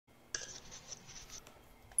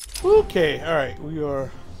Okay, alright, we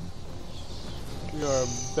are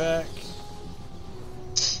back.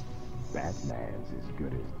 Batman's as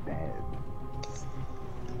good as dead.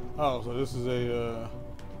 Oh, so this is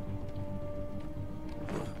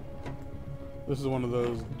this is one of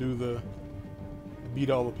those beat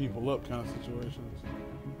all the people up kind of situations.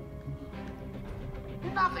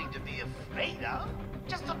 Nothing to be afraid of.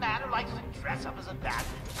 Just a man who likes to dress up as a bat.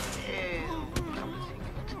 Ew, come to think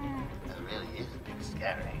of it, that really is a bit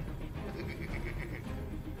scary.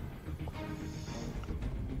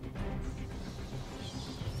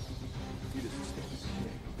 You just stay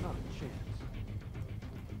sick. Not a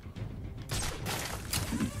chance.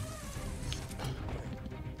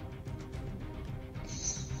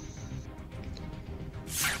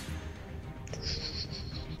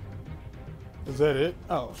 Is that it?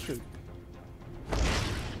 Oh, shoot.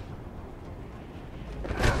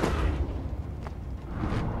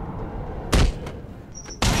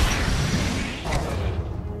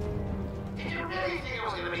 Did you really think it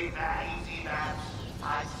was going to be that easy, man?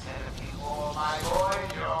 I sent a few more of my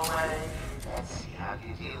boys your way. Let's see how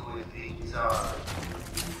you deal with things on.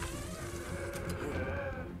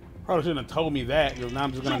 Probably shouldn't have told me that, because now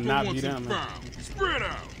I'm just gonna not be down there. Spread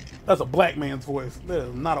out. That's a black man's voice. That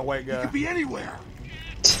is not a white guy. Could be anywhere.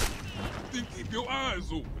 Then keep your eyes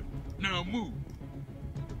open. Now move.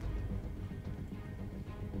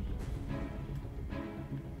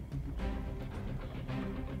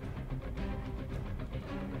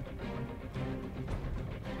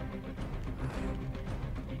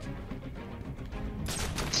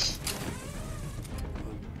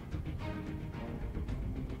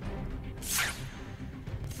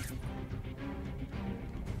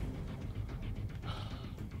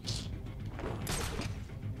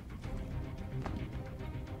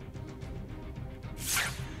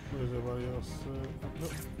 Where's everybody else?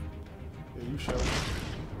 Nope. Yeah, you show.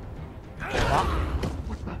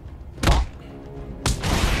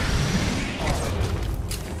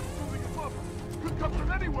 Could come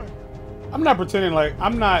from anywhere. I'm not pretending like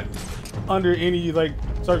I'm not under any like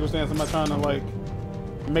circumstance. I'm not trying to like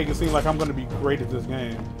make it seem like I'm gonna be great at this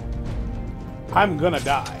game. I'm gonna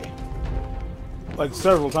die like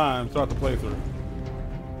several times throughout the playthrough.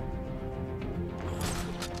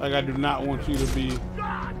 Like I do not want you to be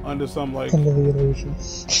under some like Under the illusion.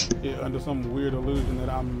 yeah, under some weird illusion that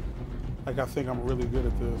I'm like I think I'm really good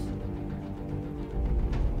at this.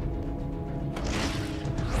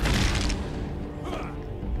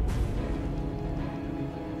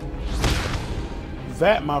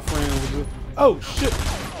 That, my friend, was just, oh shit!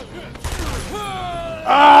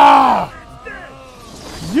 Ah!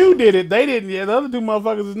 You did it. They didn't. Yeah, the other two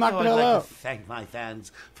motherfuckers just knocked the hell I'd like out. to thank my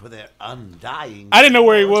fans for their undying. I didn't know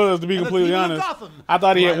where he support, was, to be and the completely people of honest. Gotham, I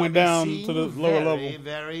thought he had who went I'll be down seeing to the lower very, level.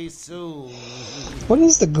 very soon. What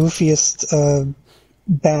is the goofiest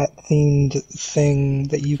bat-themed thing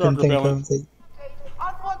that you Shark can think repellent. of? That,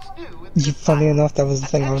 On what's new in this funny life. enough, that was the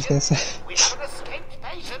thing I was gonna say. We have an escaped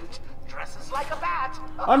patient, dresses like a bat.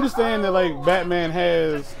 Understand that like Batman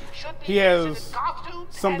has, Should be he dressed has in costumes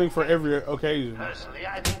something and for every occasion, Personally,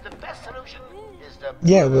 I think the best solution is to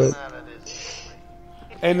Yeah, put him but- out of this.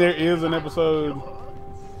 and there is an episode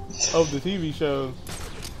of the TV show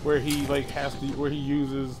where he like has to, where he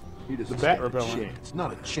uses He the doesn't bat stand a repellent. chance.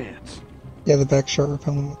 Not a chance. Yeah, the back shark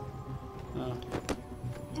repellent.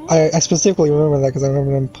 Uh, I specifically remember that because I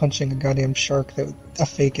remember him punching a goddamn shark, a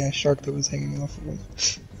fake-ass shark that was hanging off of him.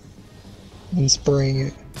 And spraying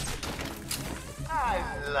it. I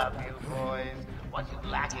love you, boys. What you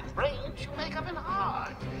lack in brains, you make up in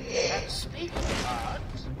heart. And speaking of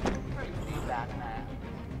hearts, bring me Batman.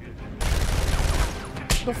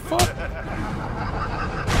 the fuck?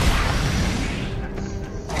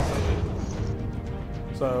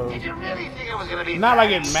 So, Did you really think it was gonna be not that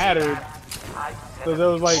like it easy, mattered, Bat? I because there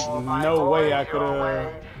was like sent all my no way boys I could your have.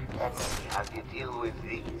 way. Let's see how you deal with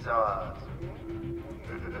things on.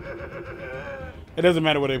 It doesn't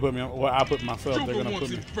matter where they put me. Where I put myself, they're Joker gonna wants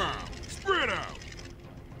put him me. found. Spread out.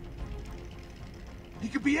 He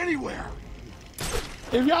could be anywhere.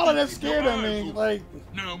 If y'all are that scared of me, like,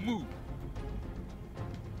 Now move.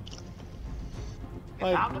 You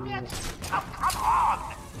found him yet? Oh, come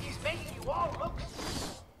on! He's making you all look.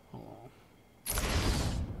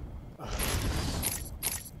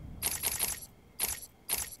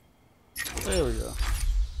 there we go.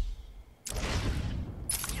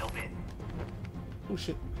 Stupid. Oh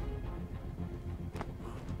shit.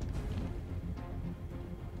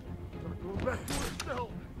 Go back to his cell.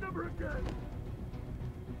 Never again.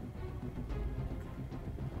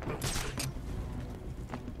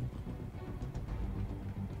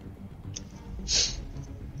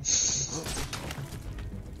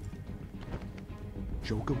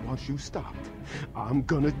 Joker wants you stopped. I'm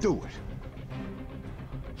gonna do it.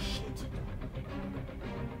 Shit.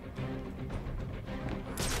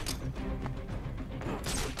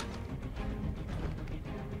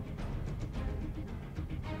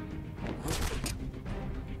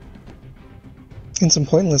 And some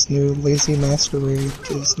pointless new lazy masquerade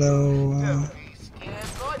is now, Don't be scared,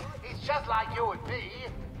 boy. He's just like you and me.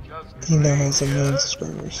 Just he now has a crazy. million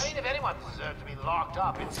subscribers. I mean, if anyone deserves to be locked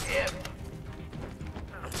up, it's him.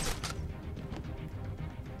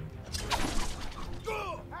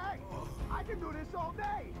 Hey! I can do this all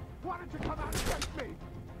day! Why don't you come out and face me?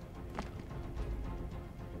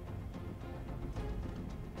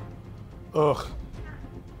 Ugh.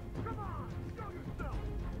 Come on! Show yourself!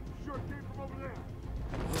 Sure came from over there.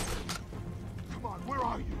 Come on, where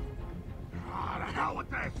are you? Ah, the hell with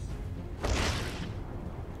this!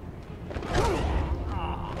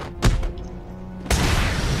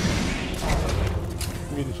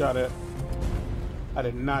 Getting shot at. I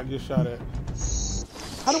did not get shot at.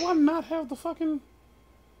 How do I not have the fucking...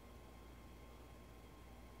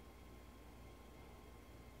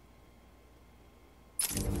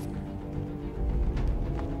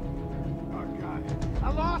 Oh, God.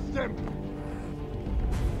 I lost him!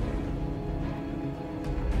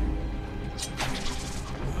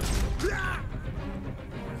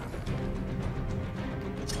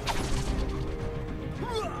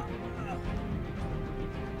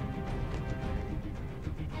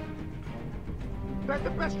 That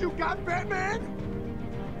the best you got, Batman?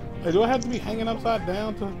 Hey, do I have to be hanging upside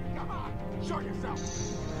down to Come on, show yourself.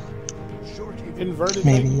 Sure came from inverted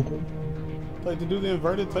Maybe take? you do. Like to do the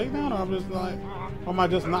inverted takedown, or I'm just like, or am I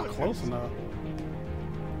just not close enough?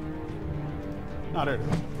 No, there it is.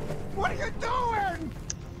 What are you doing?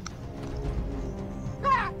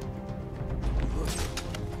 Ah!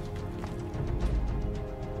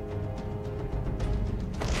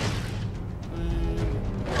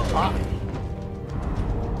 Ah.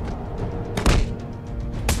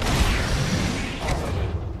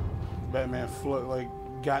 Batman like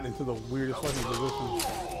got into the weirdest fucking position.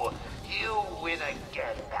 Ooh, you win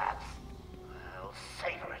again, Bats. I'll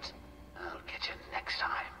savor it. I'll get you next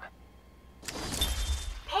time.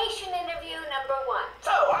 Patient interview number 1.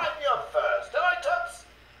 So, I'm your first, am I, Toots?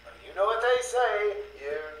 You know what they say,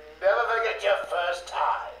 you never forget your first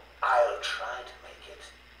time. I'll try to make it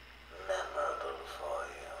memorable for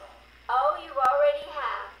you. Oh, you already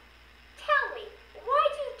have. Tell me, why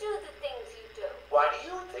do you do the things you do? Why do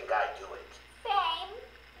you think I do it? Fame?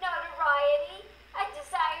 Notoriety? A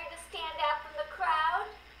desire to stand out from the crowd?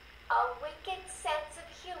 A wicked sense of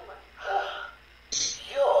humor?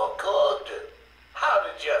 You're good. How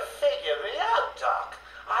did you figure me out, Doc?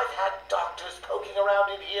 I've had doctors poking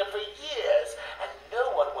around in here for years, and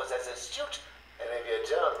no one was as astute, and if you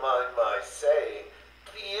don't mind my saying,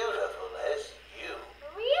 beautiful as you.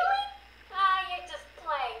 Really? Ah, you're just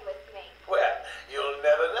playing with me. Well, you'll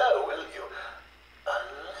never know, will you?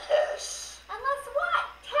 Unless... Unless what?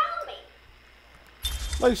 Tell me.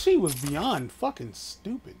 Like she was beyond fucking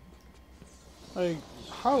stupid. Like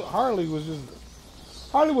Harley was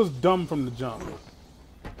dumb from the jump.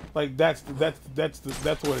 Like that's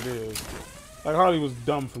what it is. Like Harley was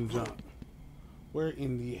dumb from jump. Where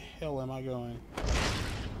in the hell am I going?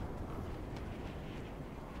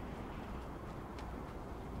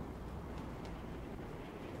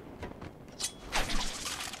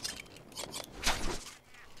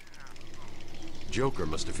 Joker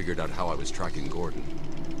must have figured out how I was tracking Gordon.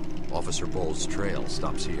 Officer Bull's trail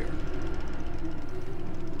stops here.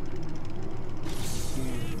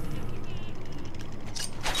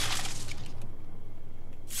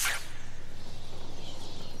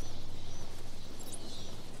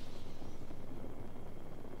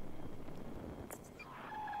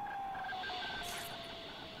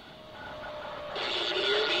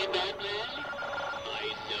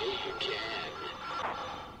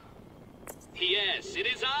 Yes, it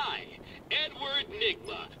is I, Edward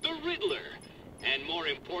Nigma, the Riddler, and more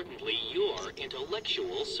importantly, your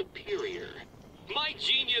intellectual superior. My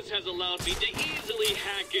genius has allowed me to easily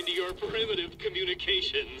hack into your primitive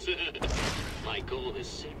communications. My goal is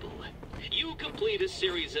simple. You complete a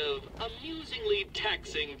series of amusingly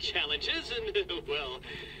taxing challenges and, well,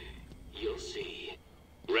 you'll see.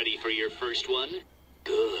 Ready for your first one?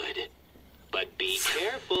 Good. But be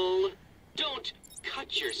careful. Don't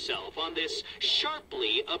cut yourself on this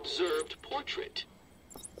sharply observed portrait.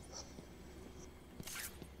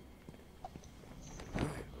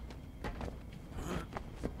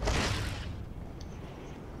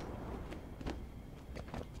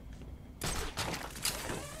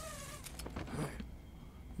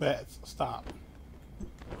 Bats, stop.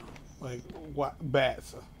 Like, what?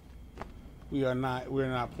 Bats. We're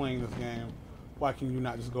not playing this game. Why can you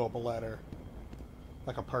not just go up a ladder?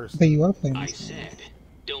 Like a person. But you are playing I this game. said,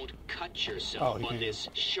 don't cut yourself Oh, on can. this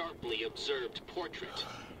sharply observed portrait.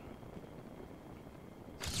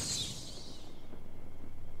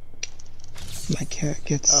 My cat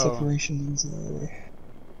gets Oh. separation anxiety.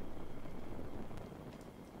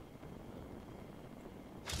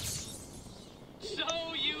 So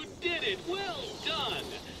you did it! Well done!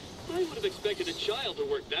 I would have expected a child to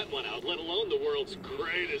work that one out, let alone the world's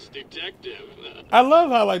greatest detective. I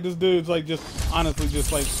love how like this dude's like just honestly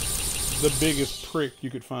just like the biggest prick you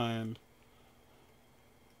could find.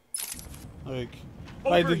 Like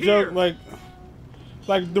the joke like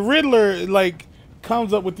the Riddler like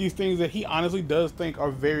comes up with these things that he honestly does think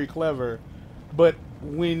are very clever, but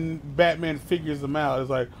when Batman figures them out, it's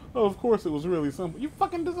like, oh, of course it was really simple. You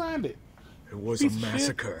fucking designed it. It was Piece a of shit.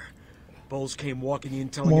 massacre. Bowles came walking in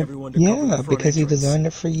telling Well, everyone to cover the yeah, front because he entrance. designed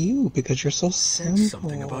it for you, because you're so Said simple.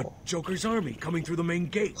 something about Joker's army coming through the main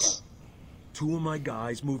gate. 2 of my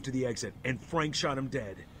guys moved to the exit, and Frank shot him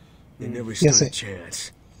dead. They never stood Yes, a it-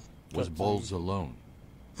 chance. Was Bowles alone?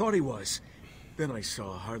 Thought he was. Then I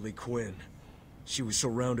saw Harley Quinn. She was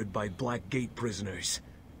surrounded by Black Gate prisoners.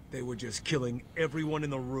 They were just killing everyone in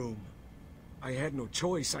the room. I had no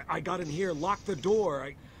choice. I got in here, locked the door.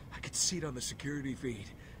 I could see it on the security feed.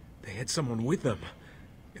 They had someone with them.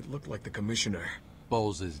 It looked like the commissioner.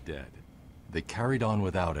 Bowles is dead. They carried on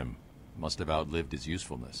without him. Must have outlived his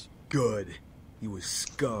usefulness. Good. He was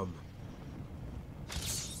scum.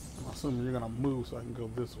 I'm assuming you're gonna move so I can go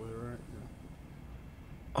this way, right?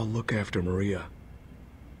 I'll look after Maria.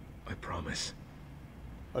 I promise.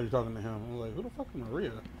 Oh, you're talking to him. I'm like, who the fuck is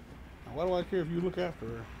Maria? Now, why do I care if you look after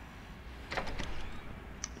her?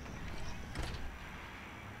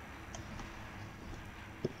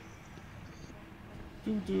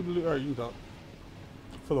 Alright, you can talk.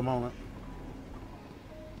 For the moment.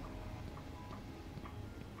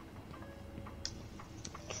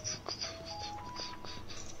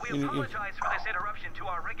 We apologize for this interruption to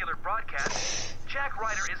our regular broadcast. Jack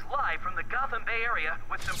Ryder is live from the Gotham Bay area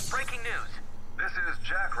with some breaking news. This is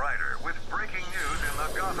Jack Ryder with breaking news in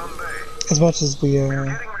the Gotham Bay. As much as we We're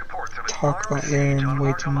getting reports of an talk about armed siege Aaron on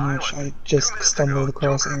way too Arkham much, Island. I just 2 minutes stumbled ago,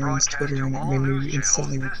 across Joker Aaron's broadcast Twitter to and it all made news me channels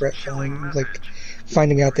instantly this regret chilling like message.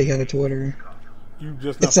 finding out they had a Twitter. You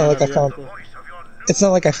just It's not like I found found. out he had a- It's not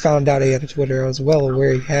like I found out he had a Twitter. I was well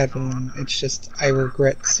aware he had one. It's just I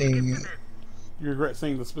regret seeing it. You regret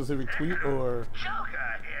seeing the specific tweet or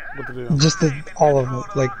what to do? Just all of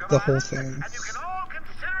it, like the whole thing.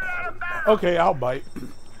 Okay, I'll bite.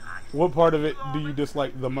 What part of it do you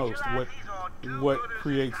dislike the most? What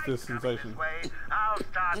creates this sensation?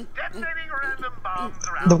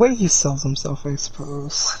 The way he sells himself, I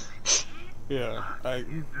suppose. Yeah,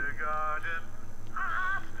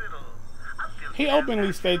 he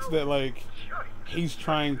openly states that like he's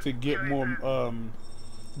trying to get more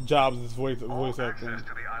jobs as voice acting.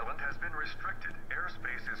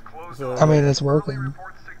 So, I mean, it's working.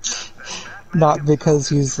 Not because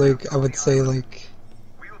he's like, I would say like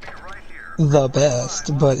the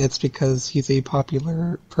best, but it's because he's a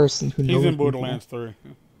popular person who knows he's in people. Borderlands 3.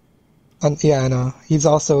 Yeah, I know. He's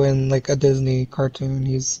also in like a Disney cartoon.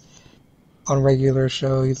 He's on Regular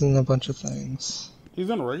Show. He's in a bunch of things. He's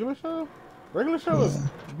in a regular show? Regular show has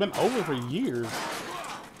been over for years.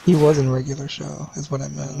 He was in Regular Show, is what I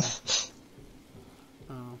meant.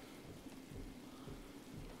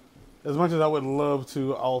 As much as I would love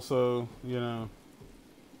to also, you know,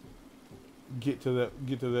 get to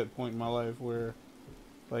that point in my life where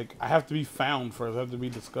like I have to be found first, I have to be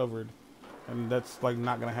discovered. And that's like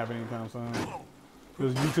not gonna happen anytime soon.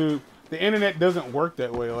 Because YouTube, the internet doesn't work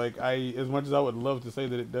that way. Like as much as I would love to say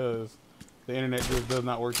that it does, the internet just does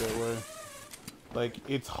not work that way. Like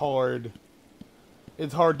it's hard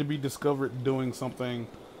to be discovered doing something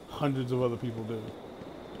hundreds of other people do.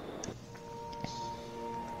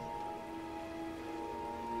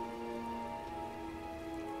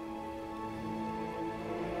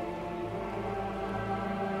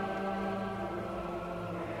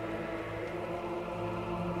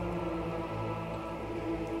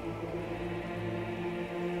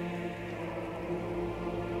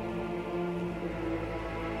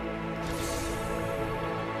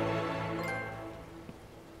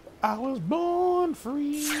 I was born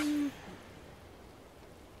free.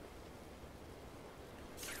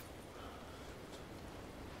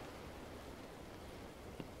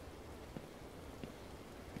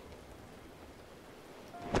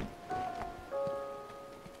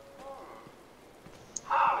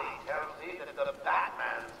 Harley tells me that the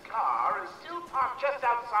Batman's car is still parked just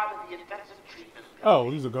outside part of the intensive treatment.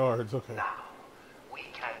 Oh, these are guards. Okay. Now, we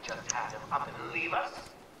can't just have him up and leave us,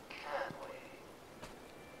 can we?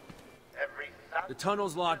 Every The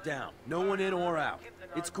tunnel's locked down. No one in or out.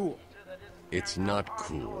 It's cool. It's not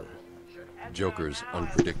cool. Joker's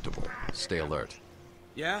unpredictable. Stay alert.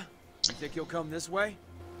 Yeah? You think he'll come this way?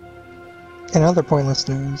 In other pointless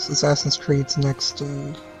news, Assassin's Creed's next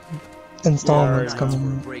installment's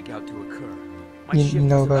coming. Breakout to occur. You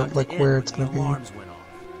know about like where it's gonna be. Not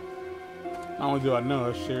only do I know,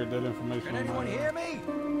 I shared that information. Can anyone hear me?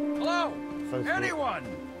 Hello? Facebook. Anyone?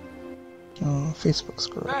 Facebook's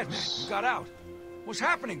Batman, gross. you got out. What's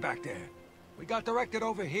happening back there? We got directed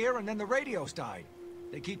over here and then the radios died.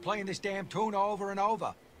 They keep playing this damn tune over and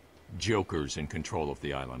over. Joker's in control of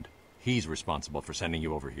the island. He's responsible for sending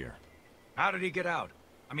you over here. How did he get out?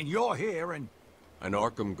 I mean, you're here and... An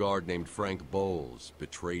Arkham guard named Frank Bowles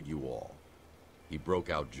betrayed you all. He broke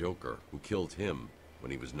out Joker, who killed him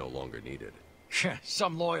when he was no longer needed.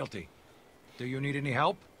 Some loyalty. Do you need any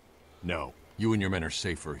help? No. You and your men are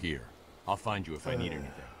safer here. I'll find you if I need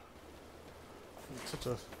anything. Such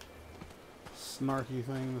a snarky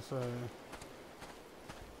thing to say.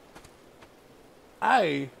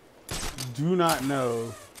 I do not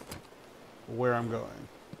know where I'm going.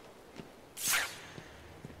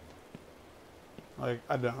 Like,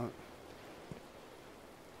 I don't.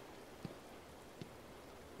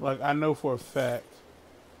 Like, I know for a fact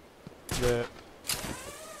that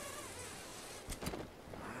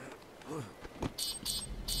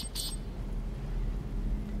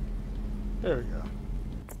there we go.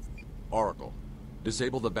 Oracle,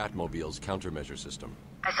 disable the Batmobile's countermeasure system.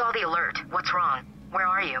 I saw the alert. What's wrong? Where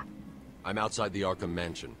are you? I'm outside the Arkham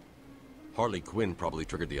Mansion. Harley Quinn probably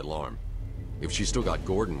triggered the alarm. If she still got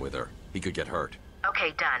Gordon with her, he could get hurt.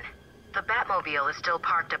 Okay, done. The Batmobile is still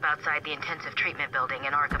parked up outside the intensive treatment building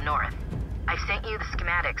in Arkham North. I've sent you the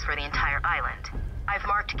schematics for the entire island. I've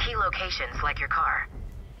marked key locations like your car.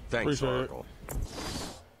 Thanks, Oracle.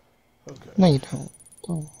 Okay. No, you don't.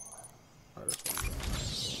 Oh.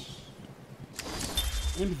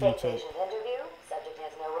 Interview tape. Patient interview. Subject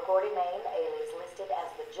has no recorded name. Alias listed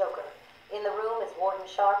as the Joker. In the room is Warden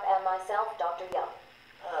Sharp and myself, Dr. Young.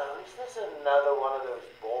 Oh, is this another one of those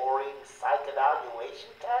boring psych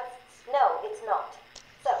evaluation tests? No, it's not.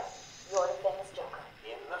 So, you're the famous Joker.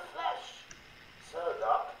 In the flesh. So,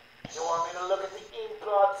 Doc, you want me to look at the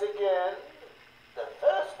implots again? The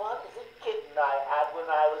first one is a kitten I had when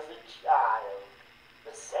I was a child.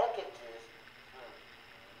 The second is,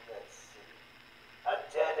 let's see, a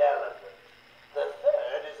dead elephant. The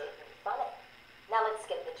third is a... Funny. Now let's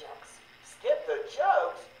skip the jokes. Skip the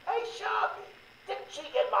jokes? Hey, Sharpie, didn't she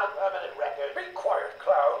get my permanent record? Be quiet,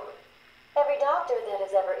 clown. Every doctor that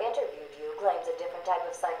has ever interviewed you claims a different type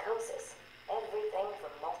of psychosis. Everything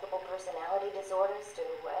from multiple personality disorders to,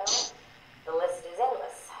 well, the list is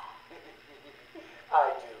endless.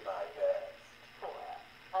 I do my best. Well,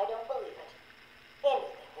 I don't believe it.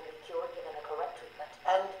 Anything can be cured given the correct treatment.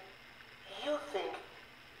 And you think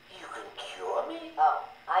you can cure me? Oh,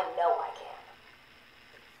 I know I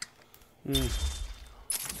can.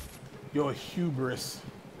 Your hubris.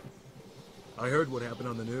 I heard what happened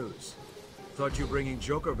on the news. Thought you bringing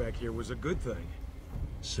Joker back here was a good thing.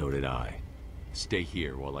 So did I. Stay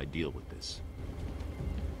here while I deal with this.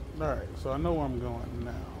 Alright, so I know where I'm going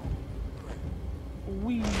now.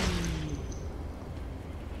 Wee.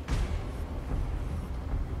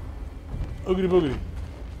 Oogity boogity.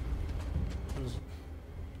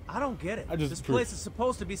 I don't get it. This drew. place is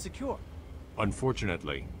supposed to be secure.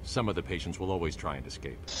 Unfortunately, some of the patients will always try and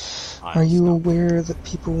escape. Are you aware that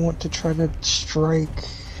people want to try to strike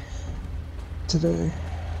today?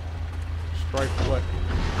 Strike what?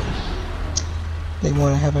 They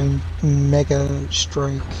want to have a mega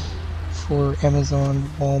strike for Amazon,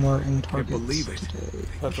 Walmart, and Target today.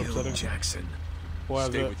 That's upsetting. Jackson.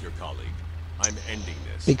 Stay with your colleague. I'm ending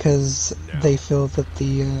this. Because they feel that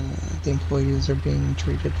the employees are being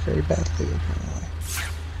treated very badly, apparently.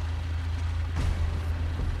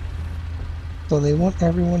 So they want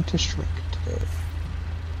everyone to strike today.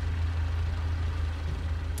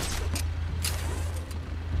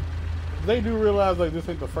 They do realize like this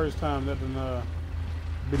ain't the first time that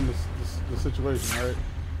been the situation, right?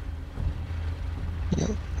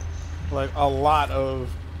 Yep. Like a lot of,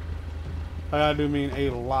 I do mean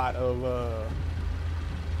a lot of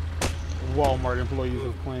Walmart employees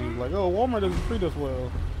have claimed like, oh, Walmart doesn't treat us well.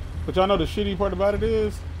 But y'all know the shitty part about it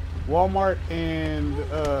is, Walmart and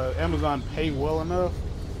Amazon pay well enough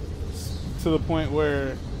to the point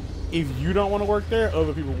where if you don't want to work there,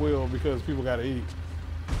 other people will because people gotta eat.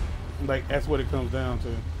 Like that's what it comes down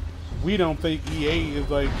to. We don't think EA is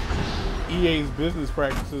like EA's business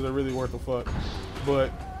practices are really worth a fuck.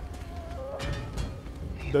 But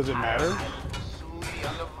does it matter?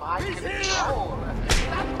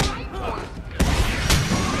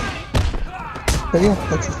 But yeah,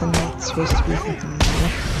 that's the thing that's supposed to be thinking,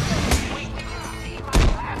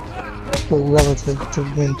 well, relative to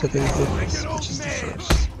when today's is, which is the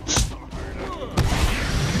first.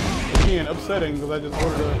 Again, upsetting because I just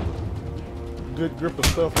ordered a good grip of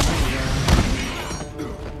stuff from Amazon.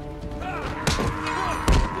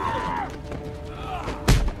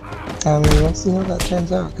 I mean, we'll see how that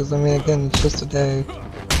turns out, because I mean, again, it's just a day.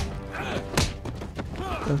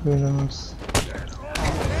 So who knows?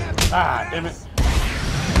 Ah, damn it.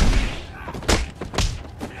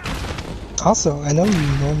 Also, I know you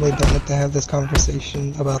normally don't like to have this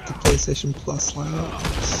conversation about the PlayStation Plus lineup.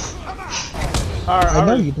 I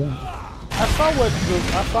know you don't. I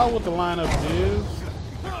saw what the lineup is,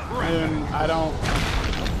 and I don't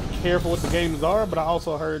care for what the games are. But I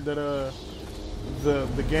also heard that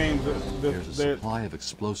the games there's a supply of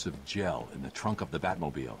explosive gel in the trunk of the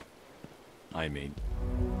Batmobile. I mean,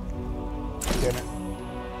 damn it.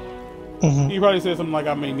 He probably said something like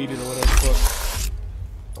I may need it or whatever.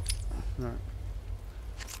 Alright.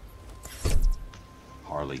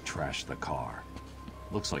 Harley trashed the car.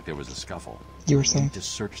 Looks like there was a scuffle. You were saying? We need to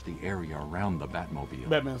search the area around the Batmobile.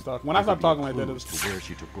 Batman's talking. When I start talking like that, it's to where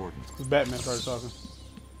she took Gordon. Because Batman started talking.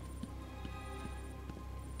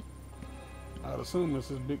 I'd assume it's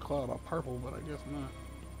this big cloud of purple, but I guess not.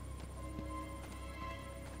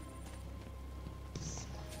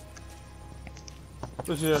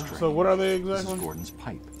 But yeah, so what are they exactly? This is Gordon's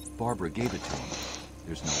pipe. Barbara gave it to him.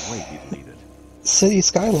 There's no way he'd leave it. City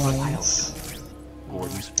Skylines.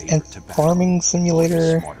 Gordon's And tobacco. Farming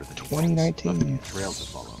Simulator 2019. Trail to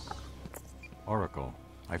follow. Oracle,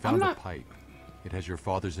 I found a pipe. It has your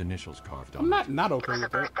father's initials carved on it. I'm not okay with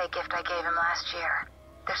that. Birthday gift I gave him last year.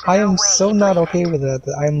 I am so not okay with that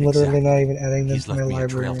that I'm literally not even adding them to my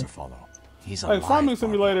library. He's like Farming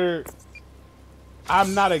Simulator,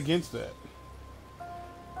 I'm not against that.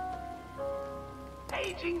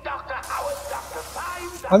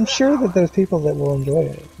 I'm sure that there's people that will enjoy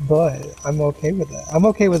it, but I'm okay with that. I'm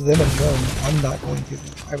okay with them enjoying it. I'm not going to.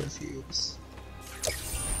 I refuse.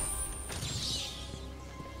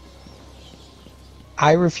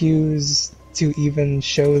 I refuse to even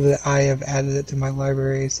show that I have added it to my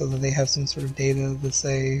library so that they have some sort of data to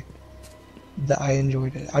say that I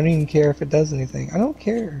enjoyed it. I don't even care if it does anything. I don't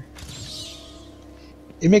care.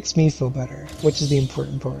 It makes me feel better, which is the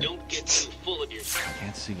important part. I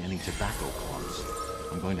can't see any tobacco clumps.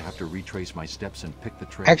 I'm going to have to retrace my steps and pick the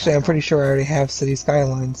trail. Actually, I'm pretty sure I already have City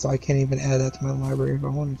Skylines, so I can't even add that to my library if I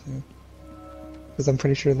wanted to. Because I'm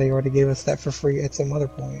pretty sure they already gave us that for free at some other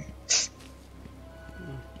point.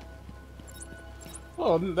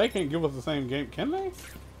 Well, they can't give us the same game, can they?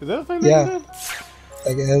 Is that a thing they Yeah. can do?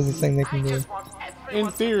 Like, that's the thing they can do. In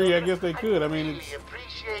theory, I guess they could. I mean, it's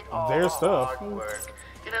their stuff.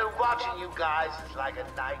 You know, watching you guys is like a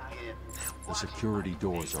night in. The security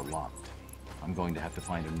doors are locked. I'm going to have to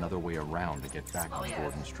find another way around to get back on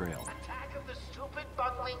Gordon's trail. Attack of the stupid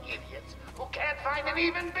bungling idiots who can't find an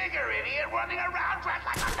even bigger idiot running around dressed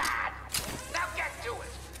like a man. Now get to it.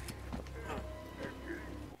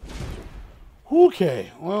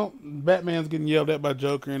 Okay, well, Batman's getting yelled at by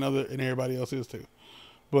Joker and everybody else is too.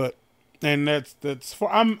 But that's for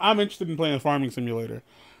I'm interested in playing a Farming Simulator.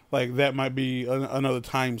 Like that might be another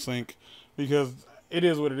time sink because it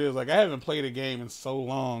is what it is. Like I haven't played a game in so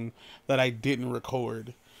long that I didn't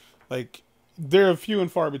record. Like they're few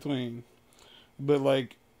and far between. But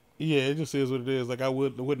like yeah, it just is what it is. Like I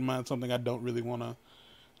wouldn't mind something I don't really want to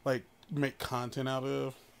like make content out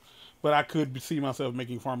of. But I could see myself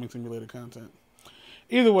making Farming Simulator content.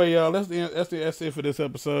 Either way, y'all, that's it for this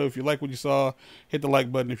episode. If you like what you saw, hit the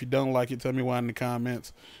like button. If you don't like it, tell me why in the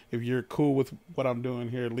comments. If you're cool with what I'm doing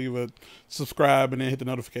here, leave a subscribe and then hit the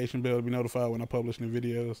notification bell to be notified when I publish new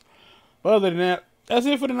videos. But other than that, that's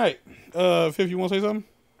it for tonight. Fifth, you want to say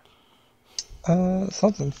something?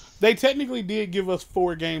 Something. They technically did give us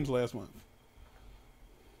 4 games last month.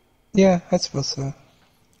 Yeah, I suppose so.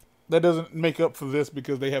 That doesn't make up for this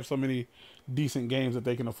because they have so many decent games that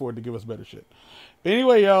they can afford to give us better shit. But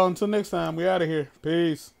anyway, y'all, until next time, we out of here.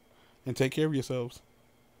 Peace. And take care of yourselves.